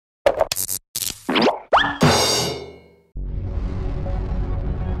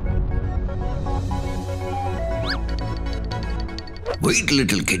Wait,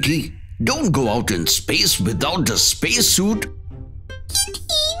 little kitty. Don't go out in space without a spacesuit. Kitty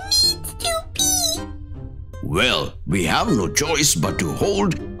needs to pee. Well, we have no choice but to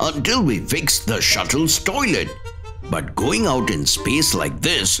hold until we fix the shuttle's toilet. But going out in space like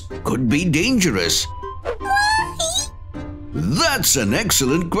this could be dangerous. Why? That's an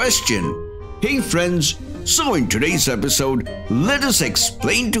excellent question. Hey friends, so in today's episode, let us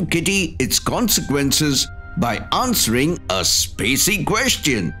explain to Kitty its consequences by answering a spacey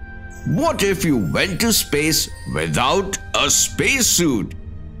question. What if you went to space without a spacesuit?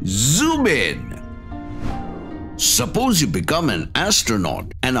 Zoom in. Suppose you become an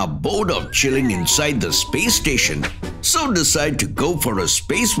astronaut and are bored of chilling inside the space station, so decide to go for a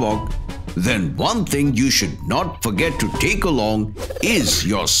spacewalk. Then one thing you should not forget to take along is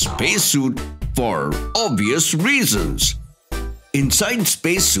your spacesuit for obvious reasons. Inside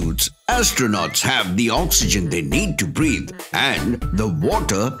spacesuits, astronauts have the oxygen they need to breathe and the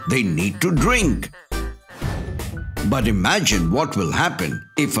water they need to drink. But imagine what will happen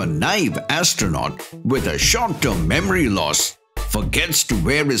if a naive astronaut with a short-term memory loss forgets to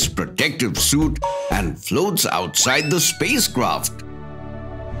wear his protective suit and floats outside the spacecraft.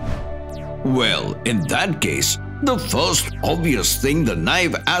 Well, in that case, the first obvious thing the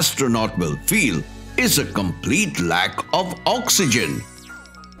naive astronaut will feel is a complete lack of oxygen.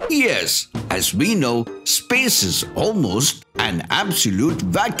 Yes, as we know, space is almost an absolute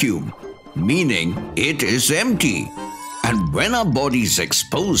vacuum, meaning it is empty. And when our body is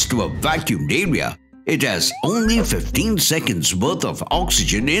exposed to a vacuumed area, it has only 15 seconds worth of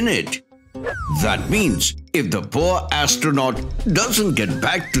oxygen in it. That means if the poor astronaut doesn't get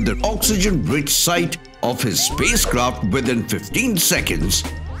back to the oxygen-rich site of his spacecraft within 15 seconds,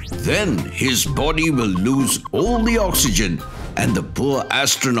 then his body will lose all the oxygen and the poor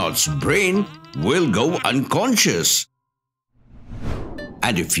astronaut's brain will go unconscious.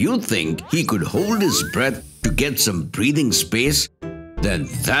 And if you think he could hold his breath to get some breathing space, then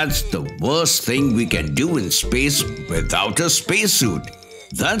that's the worst thing we can do in space without a spacesuit.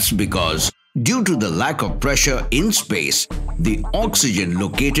 That's because due to the lack of pressure in space, the oxygen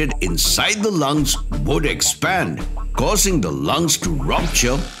located inside the lungs would expand, causing the lungs to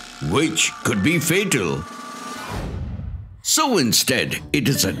rupture, which could be fatal. So instead, it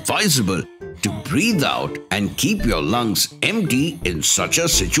is advisable to breathe out and keep your lungs empty in such a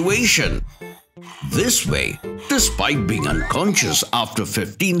situation. This way, despite being unconscious after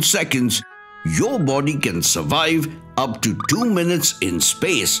 15 seconds, your body can survive up to 2 minutes in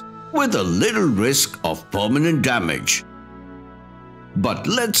space with a little risk of permanent damage. But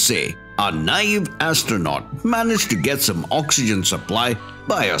let's say a naive astronaut managed to get some oxygen supply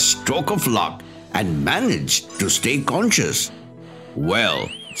by a stroke of luck and managed to stay conscious. Well,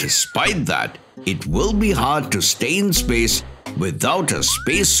 despite that, it will be hard to stay in space without a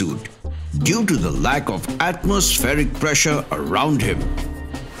spacesuit due to the lack of atmospheric pressure around him.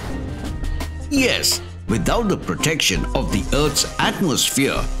 Yes, without the protection of the Earth's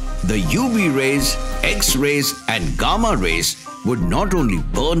atmosphere, the UV rays, X-rays and gamma rays would not only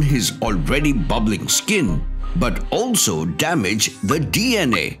burn his already bubbling skin, but also damage the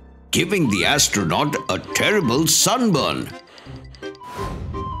DNA, giving the astronaut a terrible sunburn.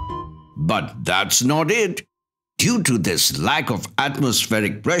 But that's not it. Due to this lack of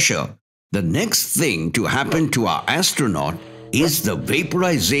atmospheric pressure, the next thing to happen to our astronaut is the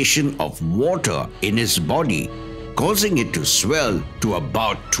vaporization of water in his body, causing it to swell to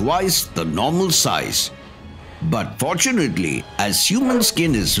about twice the normal size. But fortunately, as human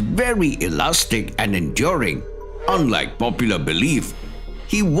skin is very elastic and enduring, unlike popular belief,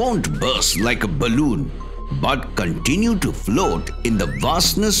 he won't burst like a balloon, but continue to float in the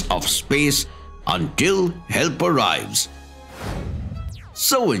vastness of space until help arrives.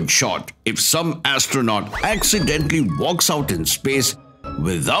 So in short, if some astronaut accidentally walks out in space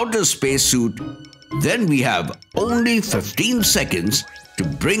without a spacesuit, then we have only 15 seconds to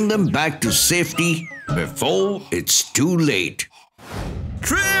bring them back to safety before it's too late.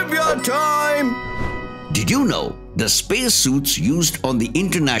 Trivia time! Did you know the spacesuits used on the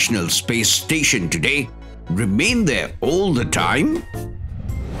International Space Station today remain there all the time?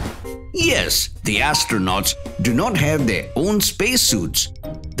 Yes, the astronauts do not have their own spacesuits.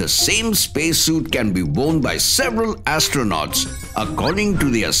 The same spacesuit can be worn by several astronauts according to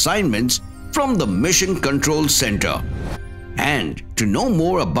the assignments from the Mission Control Center. And to know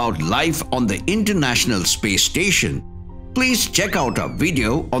more about life on the International Space Station, please check out our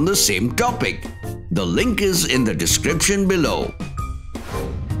video on the same topic. The link is in the description below.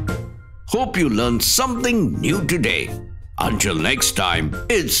 Hope you learned something new today. Until next time,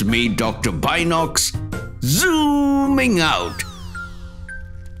 it's me, Dr. Binocs, zooming out.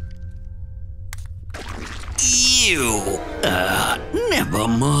 Ew. Never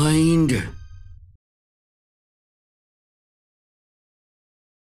mind.